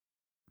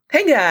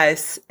Hey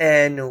guys,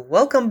 and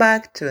welcome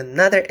back to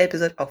another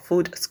episode of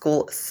Food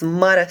School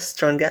Smarter,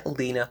 Stronger,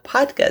 Leaner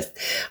podcast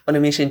on a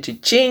mission to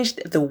change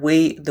the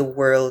way the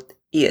world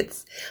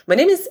eats. My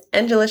name is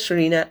Angela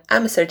Shurina.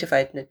 I'm a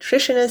certified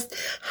nutritionist,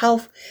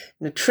 health,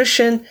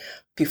 nutrition,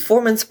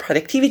 performance,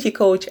 productivity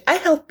coach. I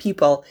help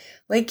people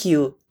like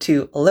you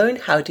to learn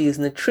how to use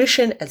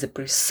nutrition as a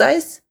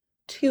precise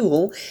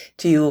tool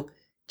to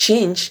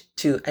change,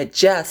 to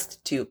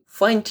adjust, to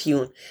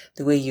fine-tune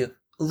the way you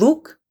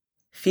look,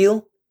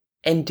 feel,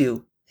 and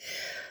do.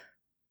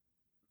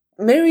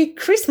 Merry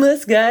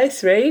Christmas,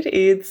 guys, right?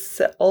 It's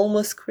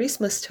almost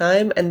Christmas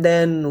time, and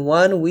then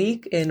 1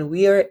 week, and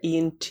we are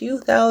in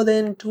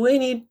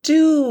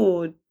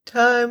 2022.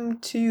 Time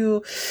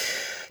to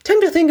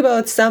think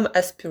about some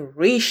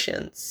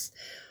aspirations.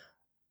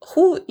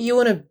 Who you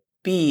want to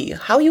be,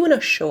 how you want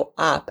to show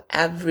up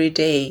every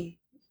day,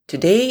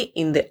 today,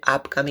 in the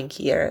upcoming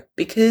year.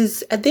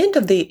 Because at the end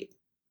of the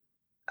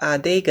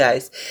day,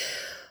 guys,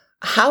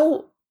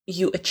 how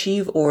you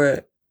achieve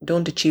or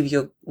don't achieve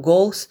your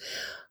goals,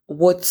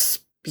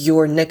 what's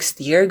your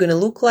next year going to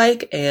look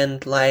like,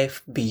 and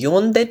life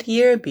beyond that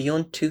year,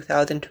 beyond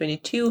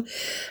 2022,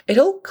 it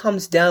all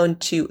comes down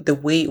to the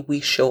way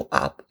we show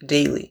up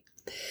daily.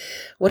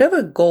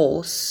 Whatever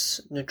goals,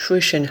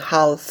 nutrition,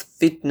 health,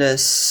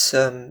 fitness,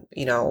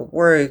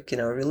 work,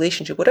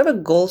 relationship, whatever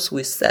goals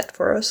we set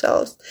for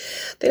ourselves,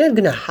 they're not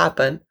going to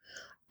happen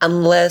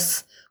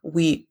unless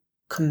we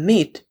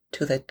commit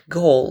to that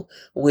goal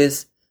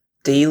with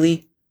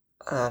daily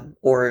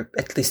or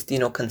at least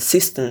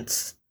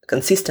consistent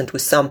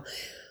with some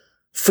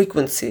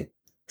frequency,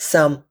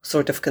 some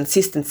sort of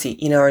consistency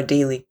in our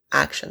daily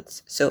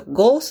actions. So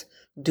goals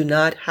do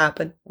not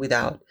happen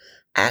without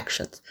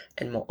actions,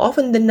 and more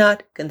often than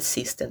not,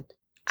 consistent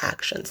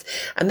actions.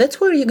 And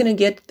that's where you're going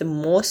to get the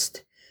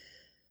most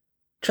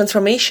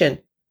transformation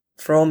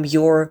from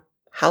your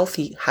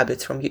healthy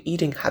habits, from your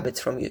eating habits,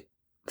 from your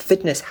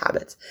fitness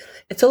habits.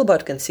 It's all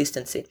about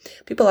consistency.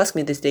 People ask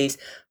me these days,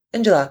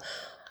 Angela,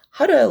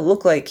 how do I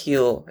look like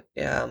you?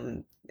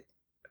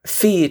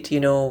 Fit,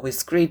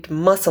 with great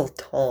muscle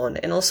tone.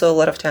 And also a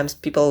lot of times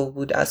people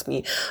would ask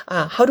me,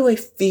 how do I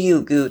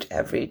feel good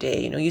every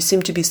day? You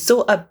seem to be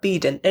so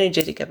upbeat and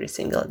energetic every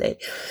single day.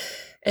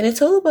 And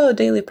it's all about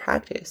daily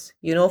practice.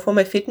 For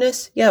my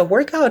fitness,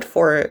 work out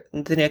for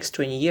the next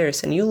 20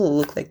 years and you'll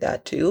look like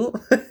that too.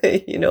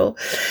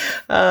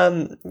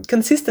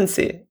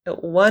 Consistency,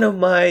 one of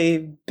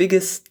my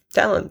biggest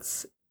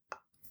talents.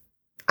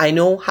 I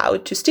know how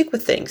to stick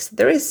with things.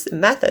 There is a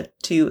method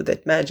to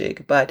that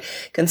magic, but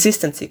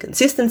consistency,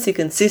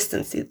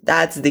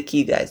 that's the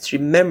key, guys.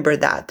 Remember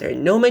that. There are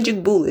no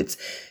magic bullets.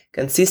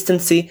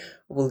 Consistency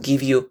will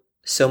give you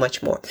so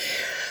much more.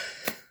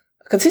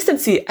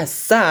 Consistency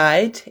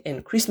aside,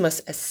 and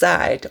Christmas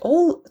aside,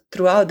 all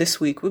throughout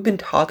this week, we've been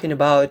talking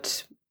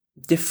about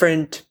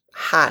different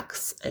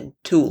hacks and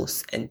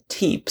tools and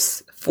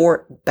tips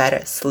for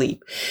better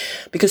sleep.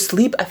 Because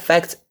sleep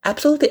affects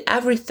absolutely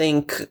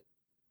everything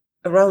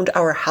around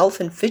our health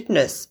and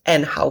fitness,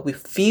 and how we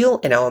feel,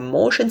 and our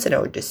emotions, and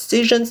our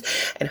decisions,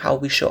 and how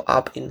we show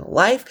up in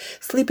life.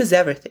 Sleep is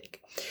everything.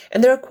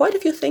 And there are quite a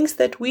few things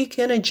that we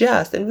can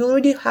adjust, and we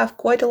already have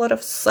quite a lot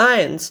of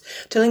science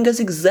telling us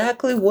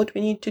exactly what we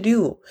need to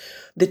do.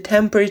 The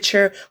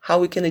temperature, how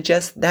we can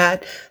adjust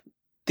that,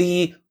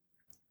 the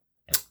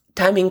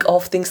timing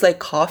of things like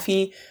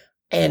coffee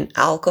and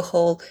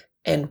alcohol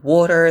and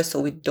water, so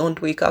we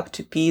don't wake up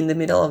to pee in the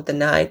middle of the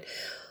night,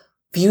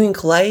 viewing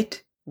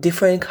light,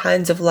 different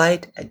kinds of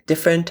light at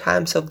different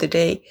times of the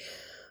day.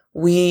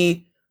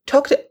 We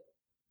talked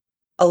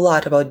a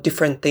lot about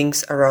different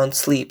things around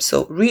sleep.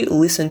 So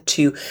re-listen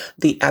to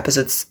the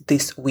episodes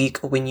this week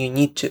when you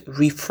need to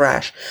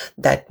refresh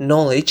that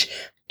knowledge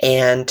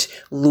and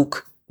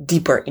look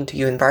deeper into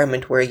your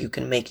environment where you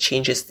can make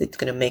changes that's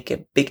going to make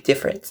a big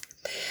difference.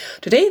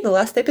 Today, the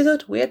last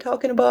episode, we are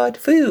talking about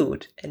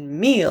food and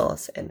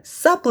meals and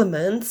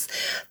supplements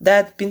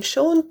that have been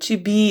shown to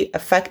be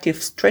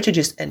effective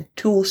strategies and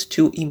tools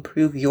to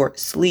improve your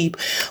sleep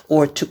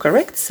or to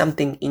correct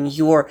something in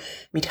your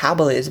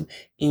metabolism,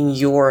 in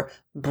your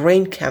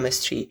brain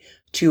chemistry,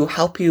 to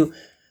help you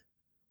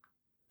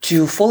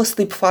to fall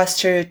asleep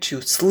faster, to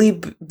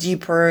sleep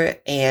deeper,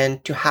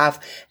 and to have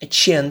a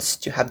chance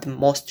to have the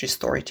most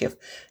restorative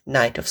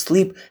night of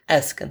sleep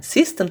as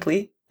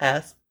consistently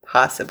as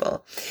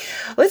possible.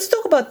 Let's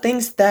talk about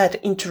things that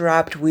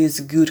interrupt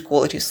with good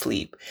quality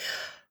sleep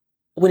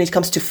when it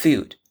comes to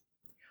food.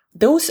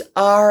 Those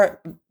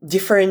are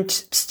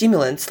different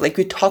stimulants, like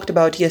we talked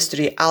about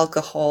yesterday,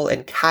 alcohol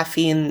and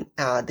caffeine,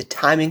 the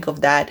timing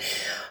of that,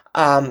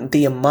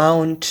 the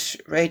amount,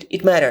 right?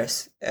 It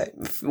matters.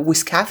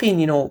 With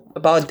caffeine,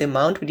 about the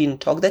amount, we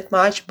didn't talk that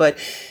much, but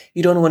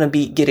you don't want to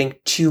be getting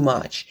too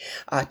much.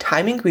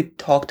 Timing, we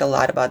talked a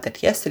lot about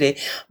that yesterday,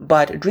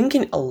 but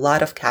drinking a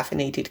lot of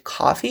caffeinated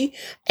coffee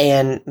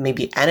and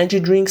maybe energy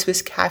drinks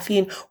with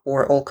caffeine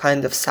or all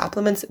kinds of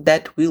supplements,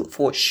 that will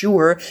for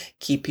sure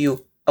keep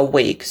you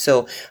awake.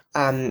 So,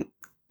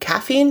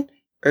 caffeine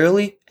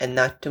early and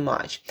not too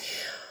much.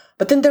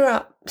 But then there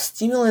are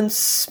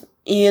stimulants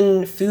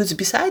in foods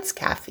besides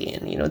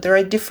caffeine. There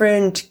are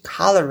different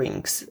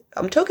colorings.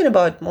 I'm talking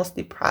about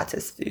mostly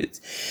processed foods.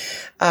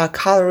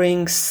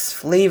 Colorings,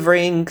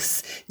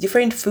 flavorings,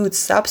 different food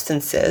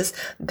substances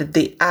that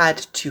they add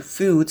to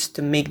foods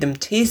to make them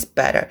taste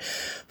better.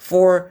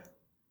 For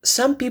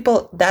some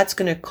people, that's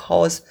going to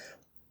cause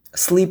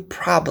sleep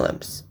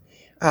problems.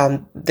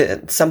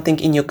 Something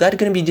in your gut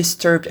going to be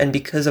disturbed, and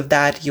because of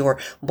that, your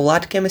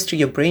blood chemistry,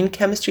 your brain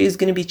chemistry is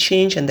going to be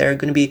changed, and there are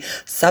going to be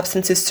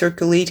substances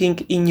circulating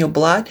in your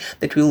blood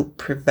that will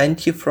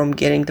prevent you from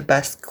getting the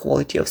best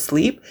quality of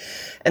sleep.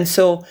 And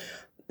so,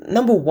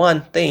 number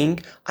one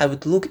thing I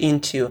would look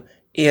into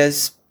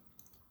is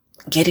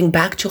getting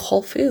back to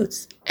whole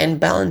foods and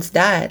balanced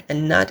diet,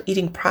 and not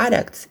eating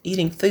products,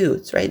 eating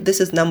foods, right?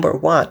 This is number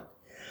one.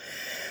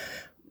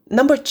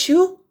 Number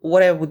two,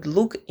 what I would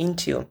look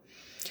into: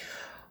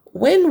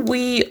 when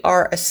we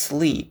are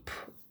asleep,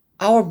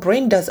 our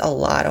brain does a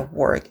lot of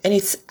work, and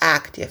it's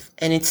active,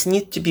 and it's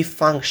need to be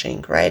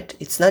functioning, right?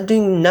 It's not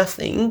doing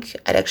nothing.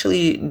 It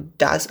actually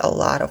does a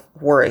lot of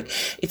work.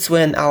 It's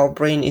when our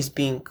brain is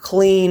being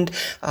cleaned.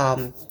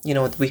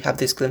 We have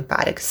this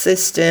lymphatic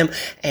system,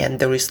 and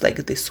there is like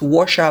this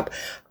wash up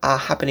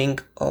happening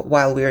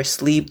while we're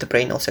asleep. The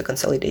brain also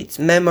consolidates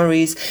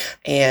memories,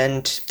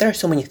 and there are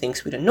so many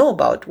things we don't know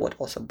about what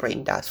also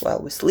brain does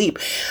while we sleep.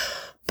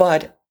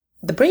 But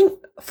the brain,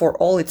 for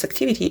all its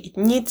activity, it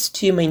needs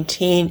to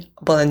maintain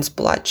balanced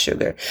blood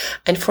sugar.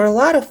 And for a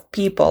lot of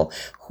people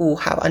who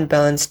have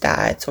unbalanced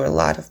diets or a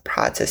lot of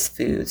processed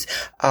foods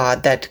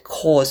that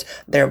cause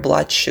their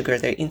blood sugar,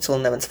 their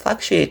insulin levels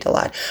fluctuate a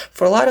lot,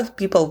 for a lot of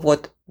people,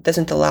 what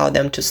doesn't allow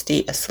them to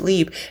stay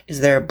asleep is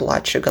their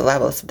blood sugar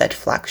levels that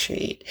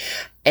fluctuate.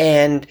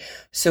 And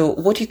so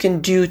what you can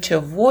do to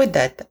avoid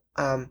that,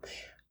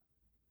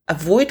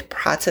 avoid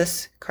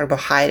processed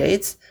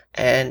carbohydrates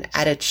and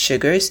added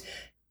sugars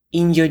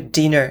in your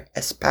dinner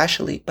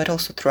especially, but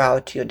also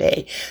throughout your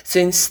day. So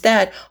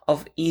instead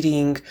of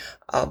eating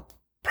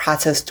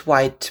processed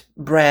white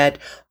bread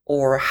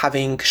or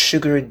having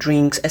sugary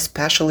drinks,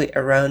 especially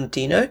around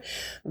dinner,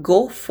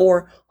 go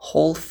for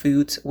whole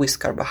foods with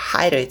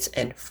carbohydrates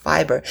and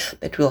fiber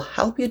that will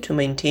help you to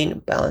maintain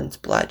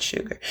balanced blood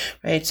sugar,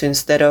 right? So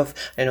instead of,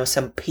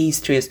 some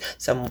pastries,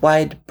 some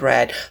white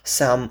bread,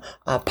 some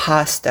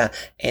pasta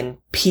and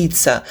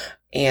pizza,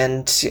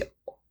 and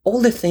all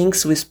the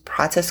things with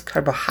processed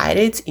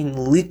carbohydrates in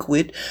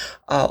liquid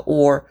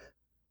or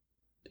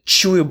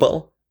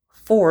chewable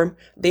form,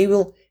 they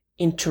will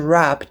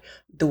interrupt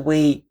the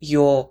way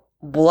your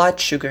blood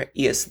sugar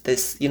is,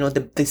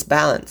 this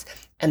balance.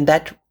 And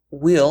that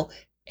will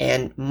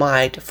and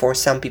might, for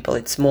some people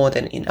it's more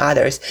than in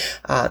others,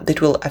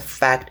 that will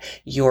affect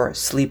your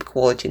sleep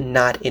quality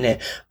not in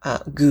a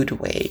good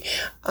way.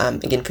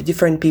 Again, for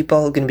different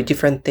people, it's going to be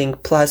different thing,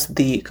 plus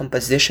the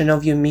composition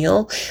of your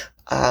meal,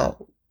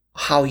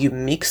 how you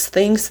mix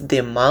things, the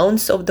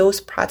amounts of those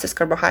processed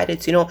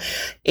carbohydrates.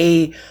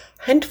 A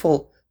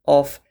handful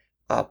of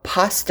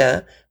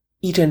pasta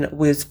eaten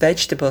with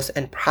vegetables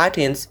and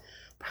proteins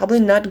probably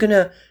not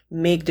gonna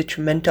make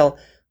detrimental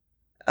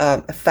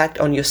effect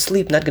on your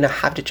sleep, not gonna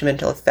have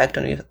detrimental effect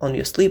on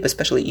your sleep,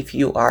 especially if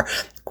you are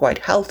quite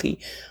healthy.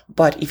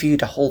 But if you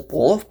eat a whole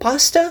bowl of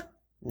pasta,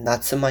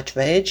 not so much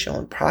veg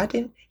or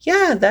protein,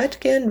 that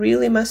can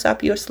really mess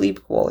up your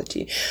sleep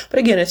quality. But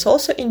again, it's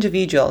also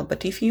individual.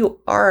 But if you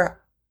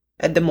are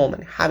at the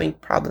moment having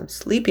problems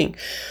sleeping,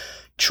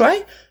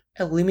 try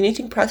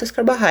eliminating processed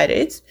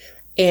carbohydrates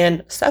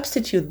and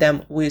substitute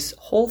them with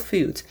whole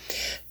foods.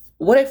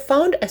 What I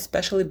found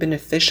especially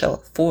beneficial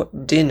for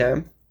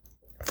dinner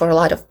for a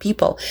lot of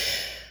people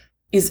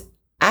is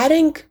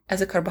adding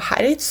as a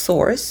carbohydrate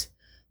source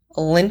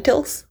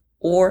lentils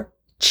or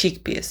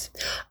chickpeas.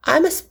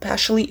 I'm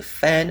especially a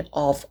fan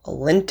of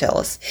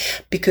lentils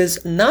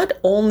because not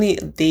only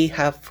they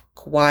have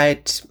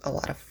quite a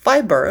lot of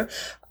fiber,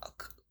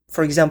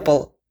 for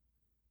example,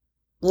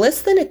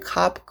 less than a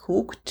cup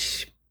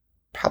cooked,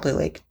 probably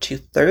like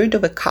 2/3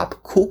 of a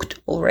cup cooked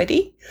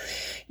already,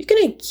 you're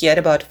going to get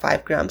about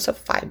 5 grams of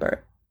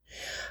fiber.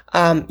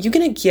 You're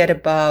going to get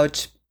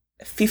about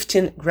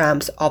 15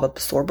 grams of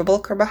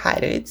absorbable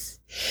carbohydrates.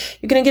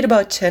 You're going to get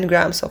about 10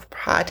 grams of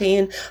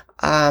protein.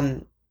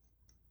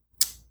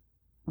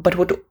 But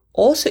what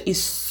also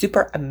is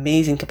super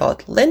amazing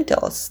about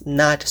lentils,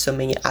 not so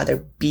many other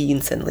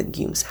beans and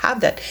legumes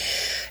have that,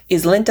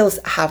 is lentils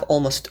have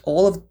almost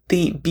all of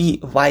the B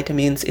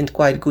vitamins in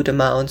quite good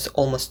amounts,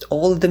 almost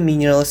all of the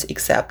minerals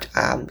except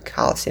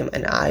calcium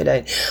and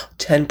iodine,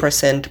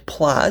 10%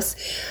 plus.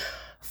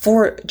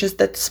 For just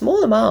that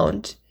small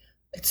amount,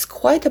 it's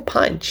quite a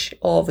punch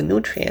of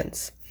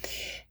nutrients.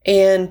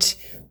 And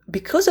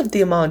because of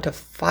the amount of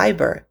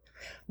fiber,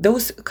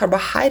 those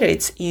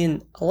carbohydrates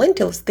in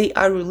lentils, they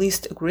are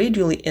released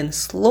gradually and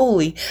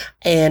slowly,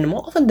 and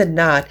more often than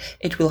not,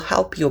 it will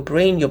help your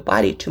brain, your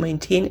body to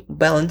maintain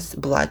balanced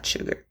blood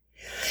sugar.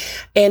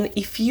 And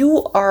if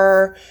you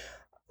are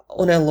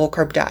on a low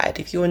carb diet,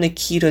 if you're on a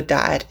keto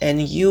diet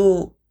and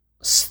you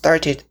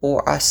started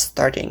or are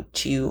starting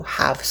to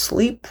have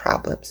sleep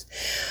problems,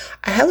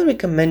 I highly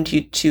recommend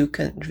you to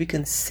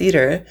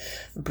reconsider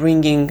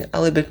bringing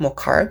a little bit more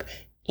carb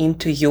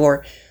into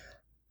your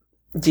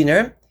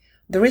dinner.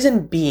 The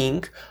reason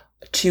being,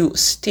 to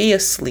stay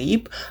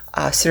asleep,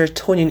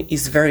 serotonin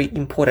is very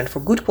important. For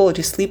good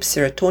quality sleep,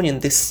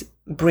 serotonin, this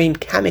brain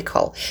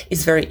chemical,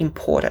 is very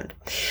important.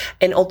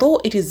 And although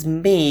it is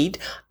made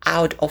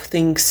out of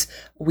things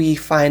we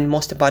find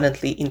most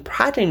abundantly in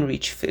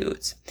protein-rich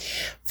foods,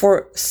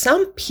 for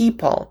some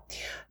people,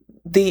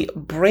 the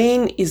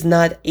brain is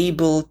not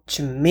able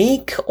to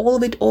make all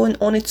of it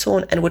on its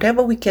own, and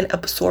whatever we can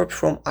absorb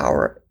from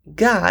our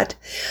gut,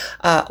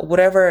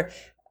 whatever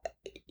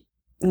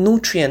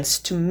nutrients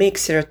to make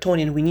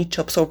serotonin we need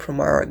to absorb from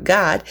our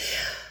gut,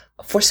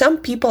 for some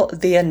people,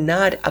 they are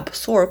not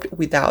absorbed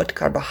without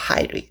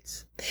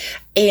carbohydrates.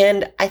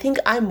 And I think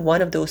I'm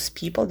one of those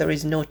people. There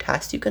is no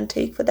test you can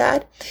take for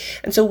that.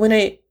 And so when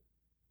I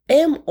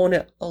am on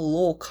a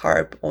low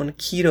carb, on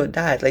keto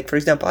diet, like for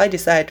example, I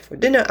decide for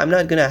dinner, I'm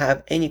not going to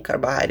have any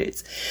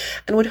carbohydrates.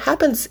 And what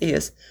happens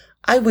is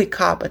I wake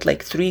up at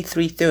like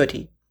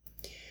 3:30.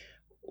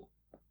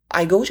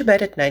 I go to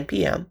bed at 9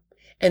 p.m.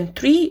 and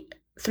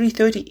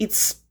 3:30,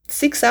 it's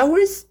 6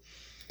 hours,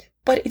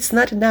 but it's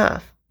not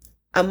enough.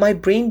 My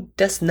brain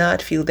does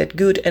not feel that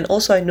good. And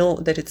also I know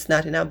that it's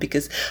not enough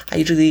because I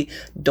usually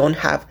don't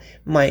have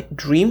my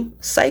dream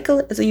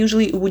cycle as I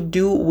usually would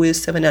do with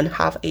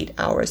 7.5, 8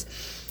 hours.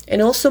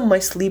 And also my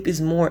sleep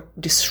is more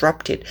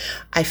disrupted.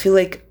 I feel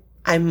like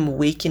I'm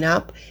waking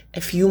up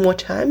a few more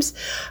times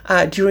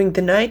during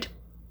the night.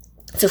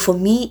 So for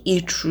me,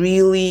 it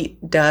really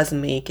does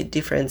make a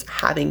difference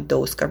having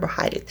those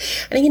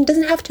carbohydrates. And again, it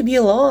doesn't have to be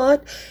a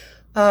lot.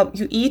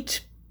 You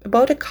eat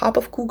about a cup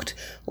of cooked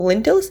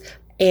lentils,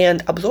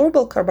 and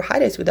absorbable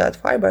carbohydrates without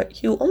fiber,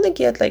 you only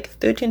get like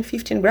 13,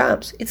 15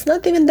 grams. It's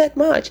not even that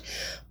much,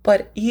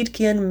 but it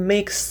can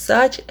make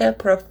such a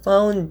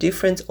profound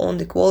difference on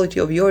the quality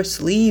of your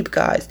sleep,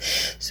 guys.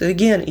 So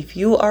again, if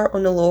you are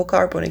on a low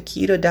carb, on a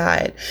keto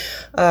diet,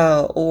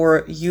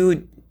 or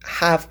you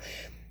have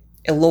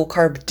a low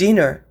carb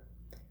dinner,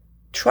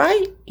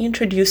 try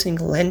introducing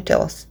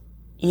lentils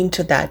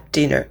into that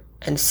dinner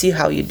and see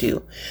how you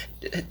do.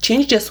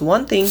 Change just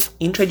one thing,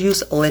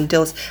 introduce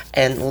lentils,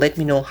 and let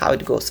me know how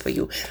it goes for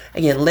you.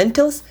 Again,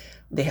 lentils,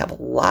 they have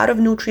a lot of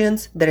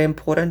nutrients that are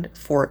important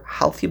for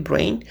healthy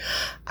brain.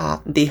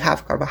 They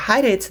have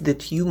carbohydrates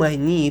that you might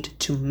need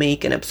to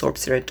make and absorb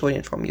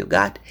serotonin from your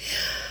gut.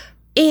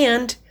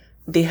 And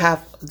they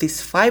have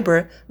this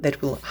fiber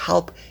that will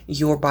help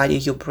your body,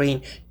 your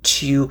brain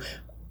to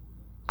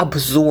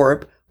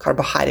absorb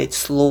carbohydrates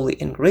slowly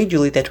and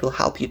gradually. That will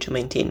help you to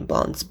maintain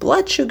balanced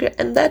blood sugar,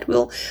 and that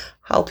will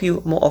help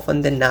you more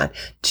often than not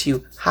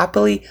to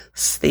happily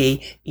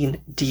stay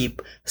in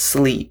deep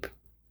sleep.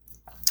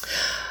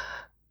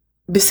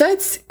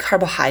 Besides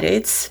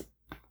carbohydrates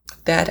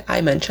that I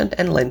mentioned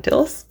and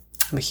lentils,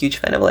 I'm a huge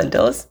fan of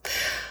lentils,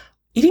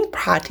 eating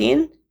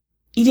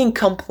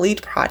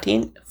complete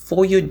protein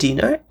for your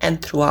dinner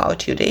and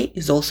throughout your day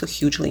is also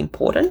hugely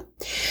important,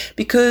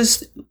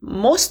 because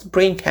most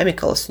brain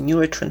chemicals,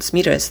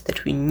 neurotransmitters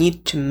that we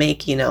need to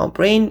make in our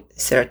brain,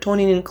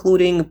 serotonin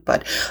including,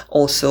 but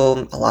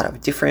also a lot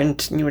of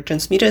different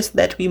neurotransmitters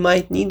that we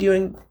might need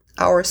during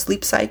our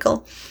sleep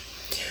cycle,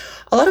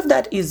 a lot of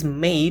that is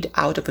made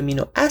out of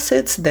amino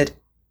acids that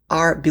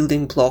are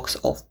building blocks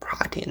of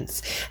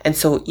proteins. And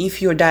so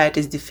if your diet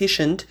is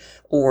deficient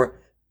or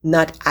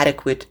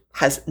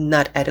has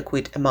not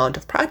adequate amount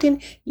of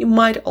protein, you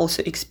might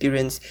also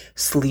experience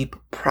sleep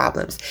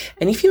problems.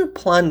 And if you're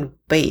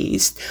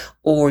plant-based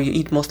or you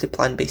eat mostly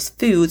plant-based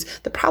foods,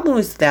 the problem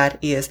with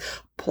that is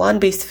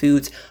plant-based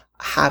foods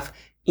have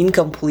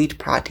incomplete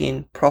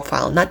protein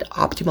profile, not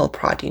optimal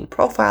protein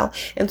profile.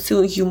 And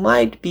so you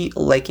might be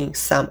lacking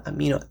some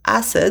amino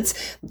acids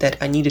that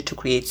are needed to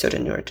create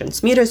certain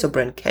neurotransmitters or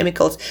brain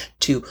chemicals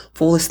to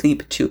fall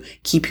asleep, to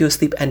keep you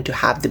asleep, and to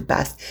have the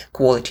best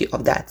quality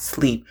of that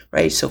sleep,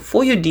 right? So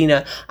for your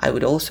dinner, I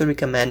would also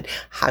recommend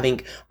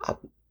having a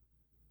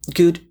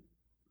good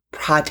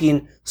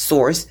protein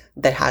source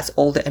that has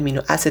all the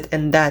amino acid,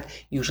 and that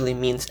usually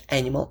means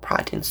animal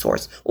protein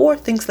source, or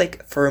things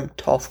like firm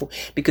tofu,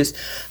 because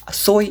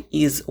soy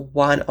is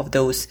one of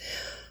those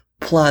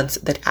plants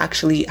that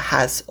actually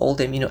has all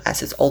the amino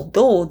acids,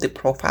 although the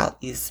profile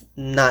is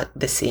not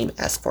the same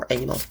as for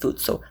animal food.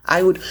 So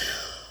I would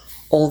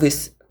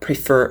always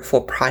prefer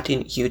for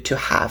protein you to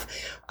have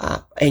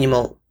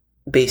animal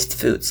based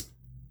foods,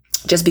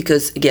 just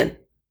because again,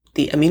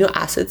 the amino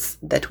acids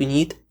that we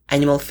need,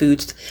 animal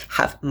foods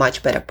have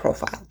much better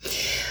profile.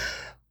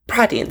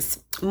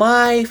 Proteins.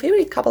 My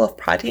favorite couple of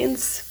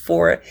proteins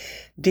for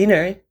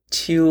dinner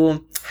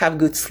to have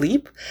good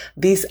sleep.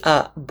 These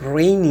are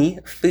brainy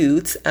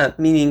foods,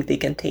 meaning they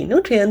contain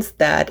nutrients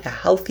that a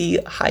healthy,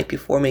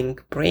 high-performing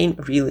brain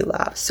really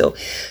loves. So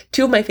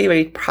two of my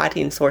favorite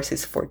protein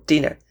sources for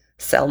dinner: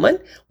 salmon,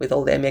 with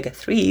all the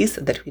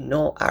omega-3s that we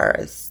know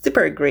are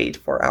super great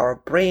for our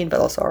brain, but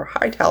also our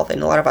heart health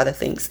and a lot of other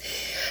things.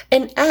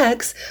 And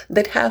eggs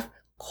that have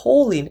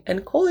choline,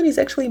 and choline is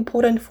actually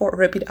important for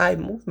rapid eye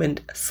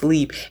movement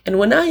sleep. And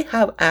when I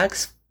have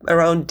eggs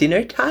around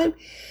dinner time,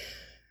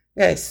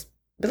 guys,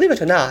 believe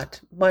it or not,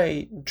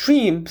 my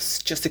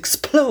dreams just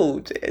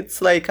explode.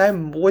 It's like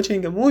I'm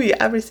watching a movie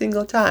every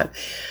single time.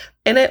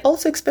 And I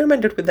also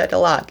experimented with that a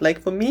lot.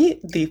 Like for me,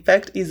 the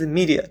effect is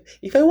immediate.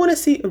 If I want to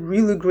see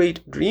really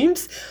great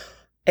dreams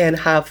and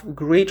have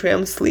great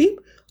REM sleep,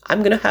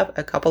 I'm going to have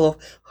a couple of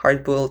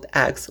hard-boiled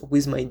eggs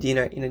with my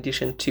dinner in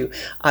addition to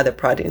other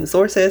protein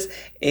sources.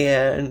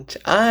 And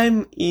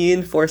I'm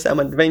in for some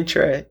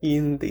adventure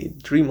in the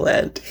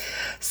dreamland.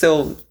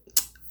 So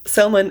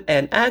salmon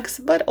and eggs,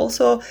 but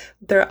also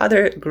there are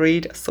other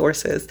great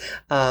sources,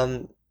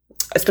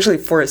 especially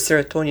for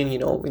serotonin,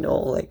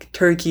 like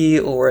turkey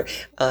or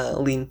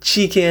lean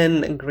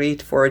chicken,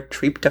 great for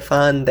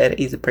tryptophan, that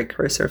is a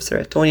precursor of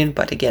serotonin.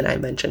 But again, I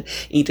mentioned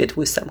eat it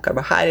with some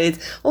carbohydrates.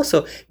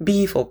 Also,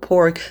 beef or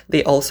pork,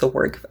 they also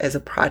work as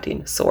a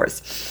protein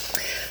source.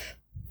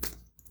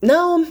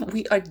 Now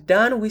we are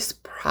done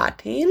with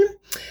protein.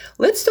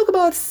 Let's talk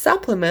about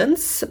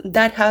supplements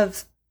that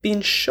have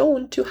been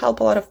shown to help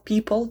a lot of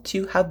people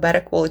to have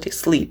better quality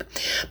sleep.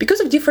 Because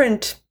of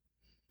different,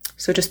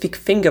 so to speak,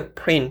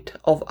 fingerprint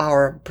of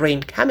our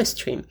brain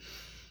chemistry,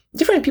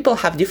 different people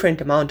have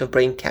different amount of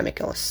brain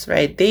chemicals,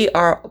 right? They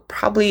are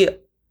probably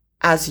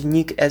as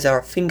unique as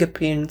our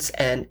fingerprints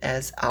and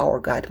as our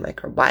gut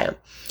microbiome.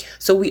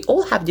 So we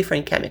all have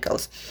different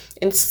chemicals.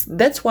 And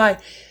that's why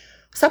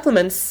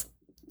supplements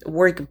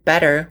work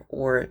better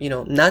or,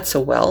 not so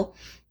well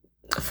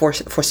for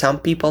some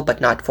people, but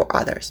not for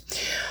others.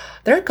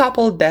 There are a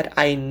couple that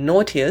I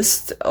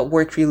noticed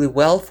work really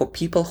well for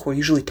people who are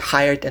usually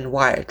tired and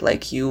wired.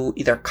 Like you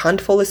either can't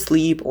fall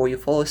asleep or you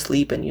fall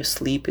asleep and your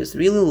sleep is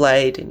really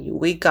light and you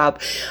wake up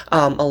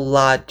a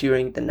lot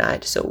during the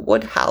night. So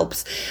what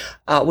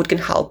can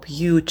help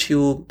you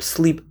to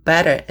sleep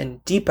better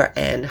and deeper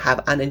and have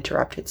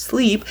uninterrupted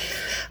sleep?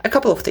 A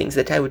couple of things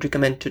that I would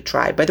recommend to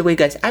try. By the way,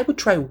 guys, I would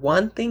try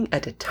one thing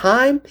at a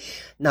time,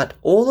 not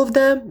all of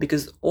them,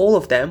 because all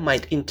of them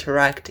might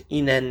interact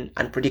in an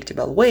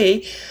unpredictable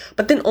way.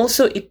 But then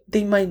also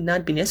they might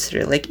not be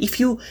necessary. Like if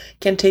you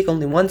can take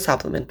only one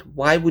supplement,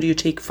 why would you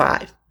take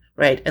 5?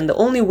 Right? And the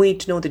only way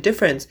to know the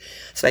difference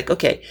is like,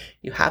 okay,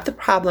 you have the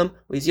problem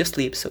with your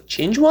sleep. So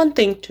change one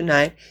thing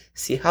tonight,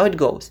 see how it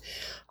goes.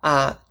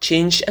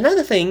 Change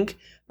another thing,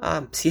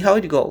 see how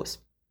it goes.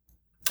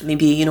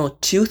 Maybe,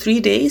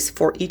 2-3 days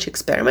for each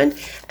experiment,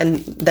 and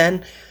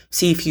then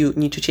see if you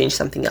need to change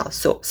something else.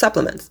 So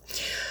supplements.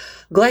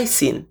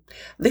 Glycine.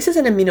 This is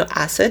an amino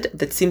acid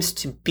that seems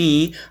to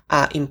be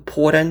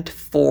important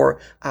for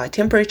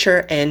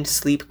temperature and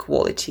sleep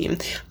quality.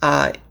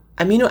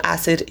 Amino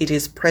acid, it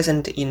is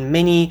present in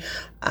many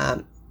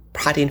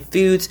protein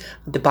foods.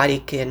 The body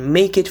can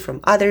make it from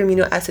other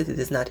amino acids. It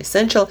is not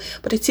essential,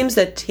 but it seems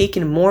that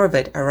taking more of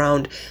it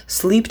around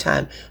sleep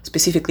time,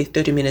 specifically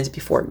 30 minutes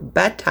before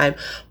bedtime,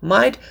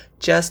 might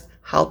just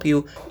help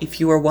you if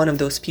you are one of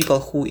those people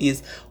who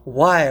is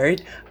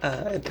tired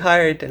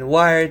and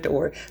wired,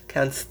 or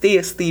can't stay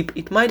asleep.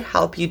 It might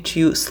help you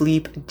to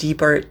sleep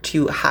deeper,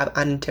 to have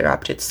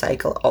uninterrupted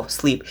cycle of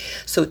sleep.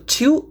 So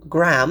 2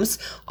 grams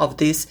of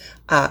this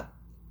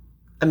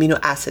amino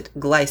acid,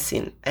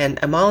 glycine, and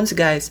amounts,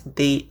 guys,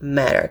 they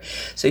matter.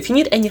 So if you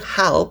need any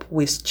help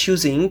with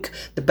choosing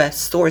the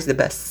best source, the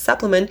best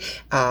supplement,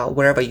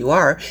 wherever you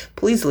are,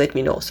 please let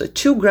me know. So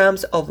 2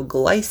 grams of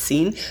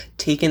glycine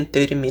taken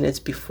 30 minutes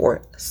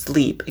before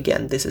sleep.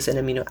 Again, this is an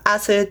amino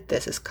acid.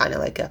 This is kind of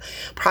like a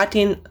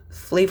protein,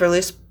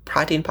 flavorless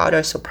protein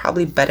powder, so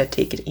probably better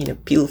take it in a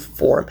pill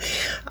form.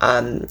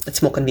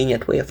 It's a more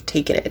convenient way of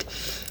taking it.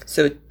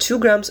 So 2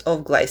 grams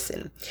of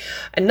glycine.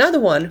 Another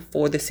one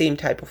for the same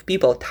type of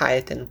people,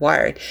 tired and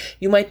wired,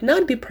 you might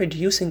not be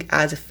producing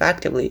as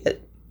effectively,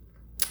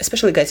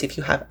 especially guys if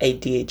you have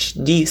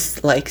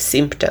ADHD-like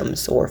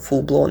symptoms or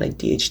full-blown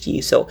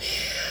ADHD. So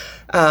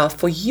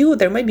for you,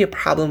 there might be a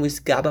problem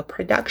with GABA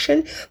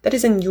production. That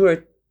is a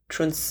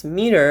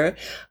neurotransmitter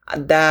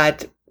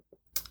that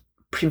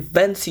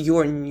prevents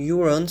your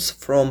neurons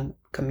from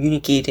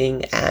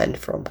communicating and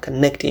from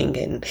connecting,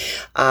 and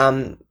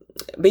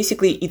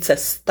basically it's a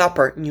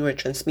stopper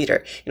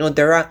neurotransmitter.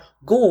 There are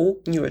go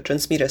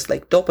neurotransmitters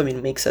like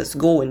dopamine makes us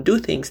go and do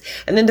things,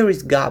 and then there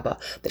is GABA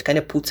that kind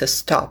of puts a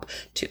stop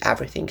to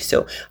everything.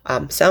 So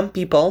some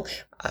people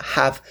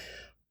have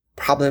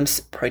problems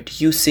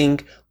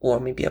producing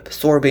or maybe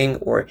absorbing,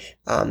 or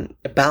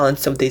a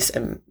balance of this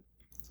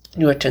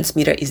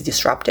neurotransmitter is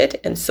disrupted,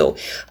 and so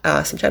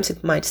sometimes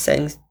it might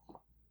sense,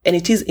 and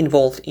it is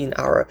involved in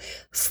our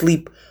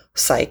sleep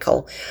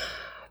cycle.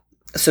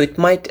 So it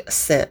might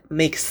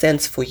make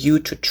sense for you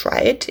to try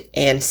it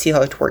and see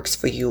how it works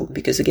for you,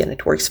 because again,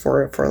 it works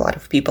for a lot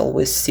of people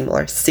with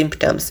similar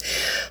symptoms.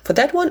 For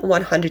that one,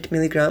 100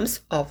 milligrams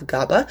of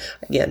GABA.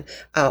 Again,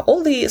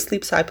 all the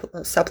sleep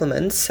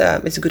supplements,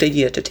 it's a good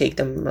idea to take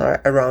them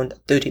around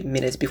 30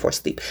 minutes before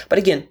sleep. But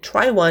again,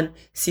 try one,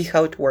 see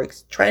how it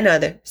works. Try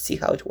another, see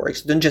how it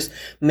works. Don't just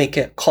make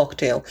a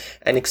cocktail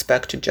and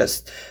expect to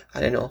just,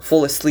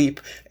 fall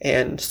asleep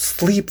and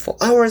sleep for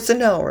hours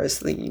and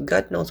hours.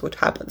 God knows what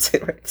happens.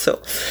 Right?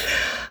 So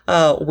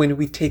when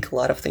we take a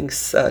lot of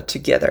things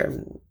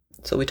together.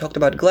 So we talked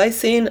about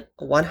glycine,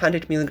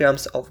 100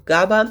 milligrams of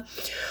GABA.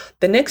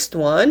 The next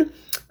one,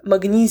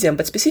 magnesium,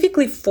 but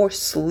specifically for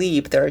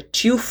sleep, there are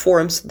two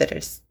forms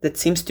that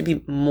seem to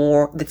be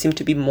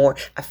more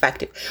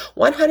effective.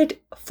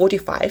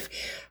 145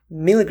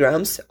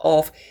 milligrams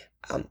of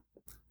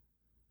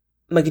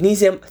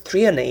magnesium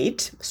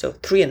threonate, so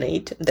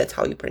threonate, that's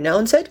how you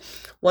pronounce it,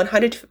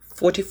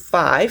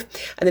 145,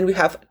 and then we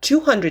have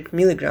 200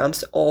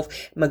 milligrams of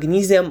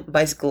magnesium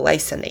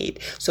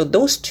bisglycinate. So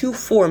those two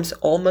forms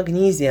of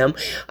magnesium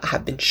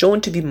have been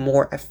shown to be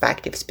more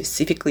effective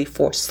specifically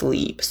for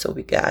sleep. So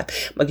we got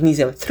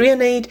magnesium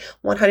threonate,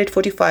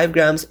 145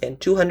 grams,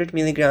 and 200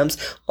 milligrams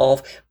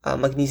of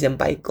magnesium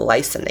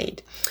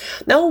bisglycinate.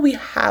 Now we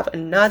have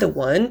another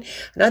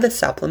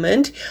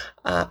supplement,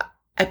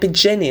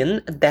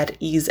 Apigenin, that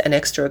is an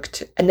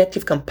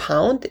active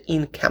compound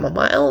in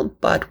chamomile,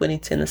 but when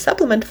it's in a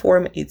supplement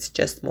form, it's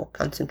just more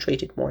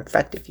concentrated, more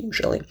effective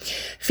usually.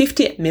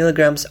 50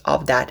 milligrams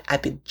of that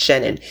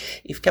Apigenin.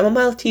 If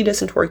chamomile tea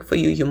doesn't work for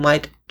you, you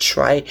might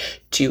try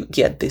to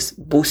get this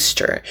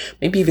booster,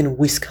 maybe even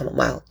with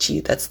chamomile tea.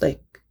 That's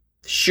like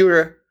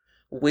sure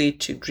way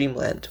to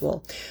dreamland.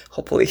 Well,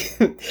 hopefully.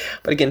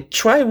 But again,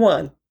 try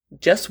one,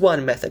 just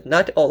one method,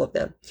 not all of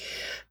them.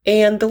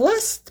 And the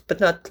last but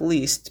not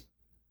least,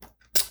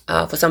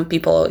 for some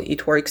people,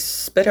 it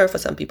works better. For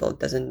some people, it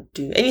doesn't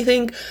do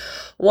anything.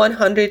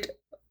 400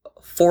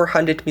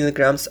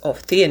 milligrams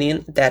of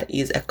theanine, that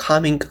is a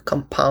calming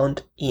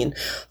compound in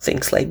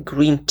things like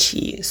green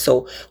tea.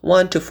 So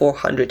 1 to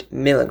 400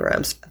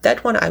 milligrams.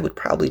 That one, I would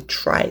probably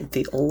try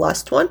the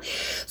last one.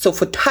 So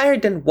for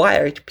tired and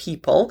wired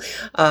people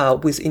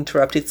with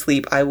interrupted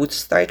sleep, I would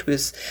start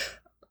with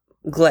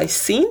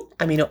glycine,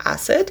 amino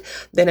acid.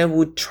 Then I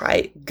would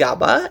try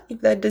GABA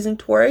if that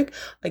doesn't work,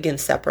 again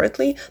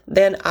separately.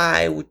 Then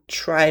I would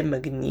try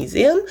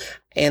magnesium,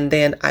 and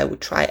then I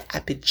would try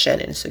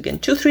Apigenin. So again,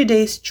 2-3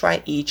 days,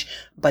 try each.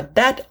 But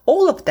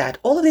all of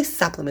these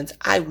supplements,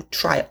 I would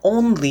try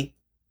only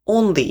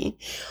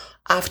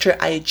after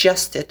I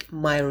adjusted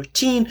my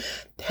routine,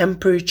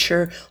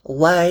 temperature,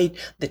 light,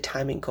 the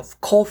timing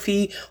of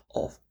coffee,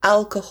 of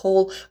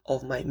alcohol,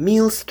 of my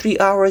meals 3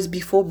 hours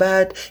before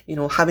bed.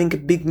 Having a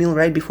big meal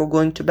right before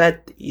going to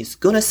bed is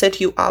gonna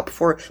set you up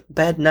for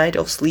bad night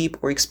of sleep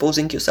or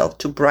exposing yourself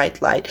to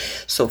bright light.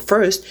 So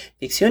first,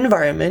 fix your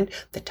environment,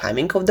 the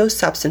timing of those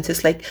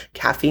substances like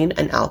caffeine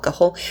and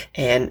alcohol,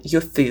 and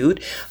your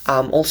food.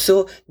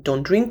 Also,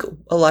 don't drink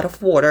a lot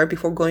of water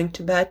before going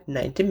to bed,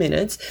 90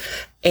 minutes.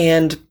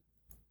 And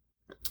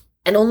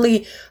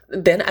only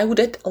then I would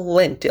add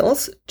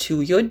lentils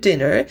to your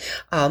dinner,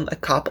 a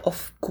cup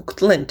of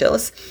cooked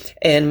lentils,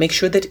 and make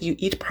sure that you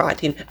eat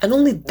protein. And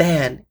only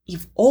then,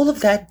 if all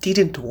of that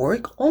didn't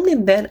work, only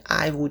then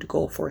I would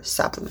go for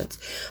supplements.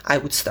 I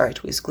would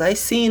start with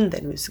glycine,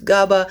 then with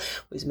GABA,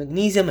 with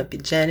magnesium,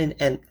 Apigenin,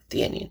 and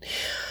theanine.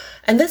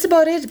 And that's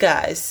about it,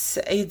 guys.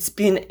 It's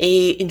been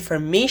a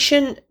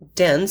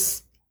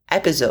information-dense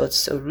episodes,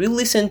 so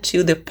re-listen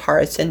to the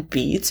parts and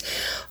beats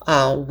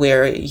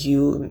where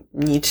you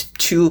need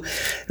to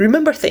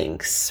remember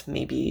things,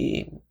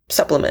 maybe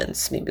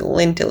supplements, maybe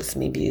lentils,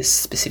 maybe a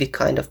specific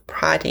kind of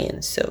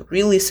protein. So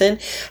re-listen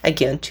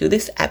again to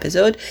this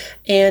episode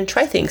and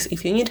try things.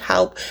 If you need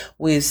help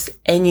with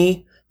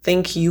anything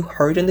you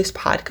heard in this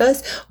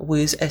podcast,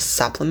 with a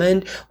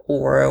supplement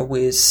or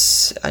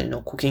with,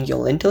 cooking your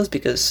lentils,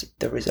 because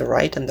there is a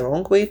right and the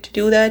wrong way to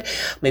do that.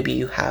 Maybe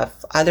you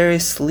have other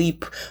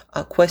sleep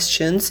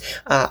questions.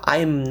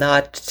 I'm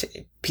not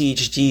a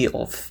PhD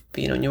of,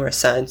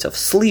 neuroscience of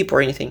sleep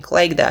or anything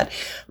like that,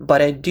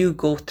 but I do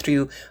go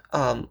through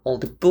all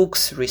the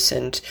books,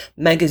 recent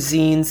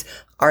magazines,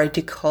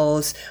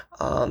 articles,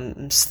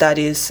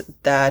 studies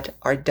that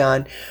are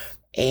done,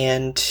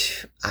 and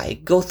I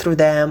go through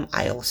them.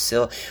 I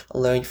also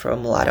learn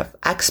from a lot of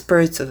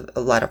experts, a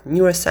lot of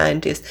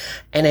neuroscientists,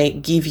 and I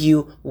give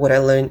you what I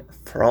learned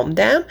from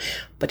them.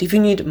 But if you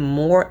need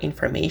more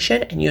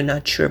information and you're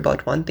not sure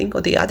about one thing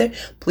or the other,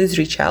 please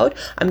reach out.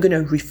 I'm going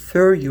to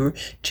refer you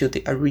to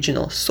the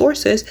original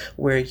sources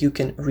where you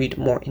can read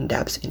more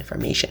in-depth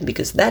information,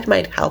 because that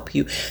might help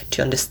you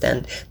to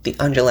understand the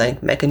underlying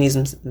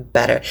mechanisms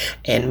better,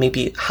 and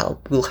maybe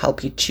will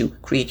help you to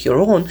create your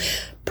own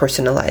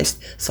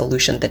personalized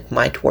solution that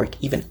might work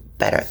even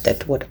better than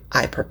what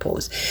I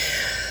propose.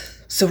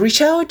 So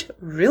reach out,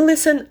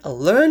 re-listen,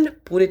 learn,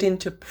 put it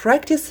into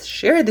practice,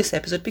 share this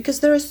episode, because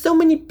there are so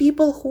many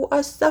people who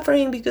are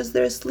suffering because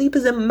their sleep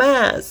is a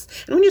mess.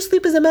 And when your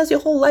sleep is a mess,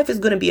 your whole life is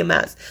going to be a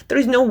mess. There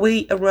is no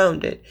way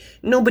around it.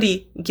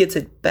 Nobody gets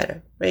it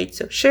better, right?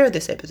 So share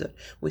this episode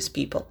with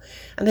people.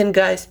 And then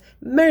guys,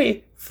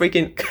 Merry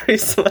freaking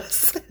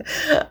Christmas.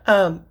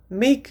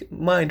 Make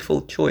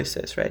mindful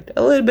choices, right?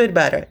 A little bit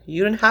better.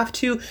 You don't have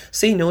to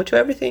say no to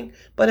everything,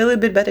 but a little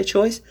bit better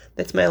choice.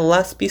 That's my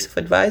last piece of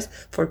advice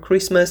for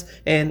Christmas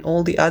and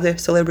all the other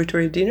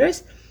celebratory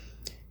dinners.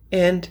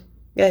 And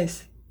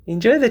guys,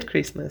 enjoy that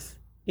Christmas.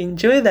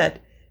 Enjoy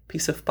that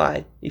piece of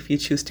pie if you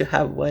choose to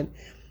have one.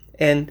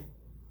 And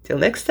till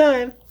next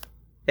time,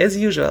 as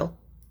usual,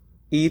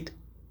 eat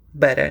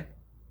better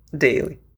daily.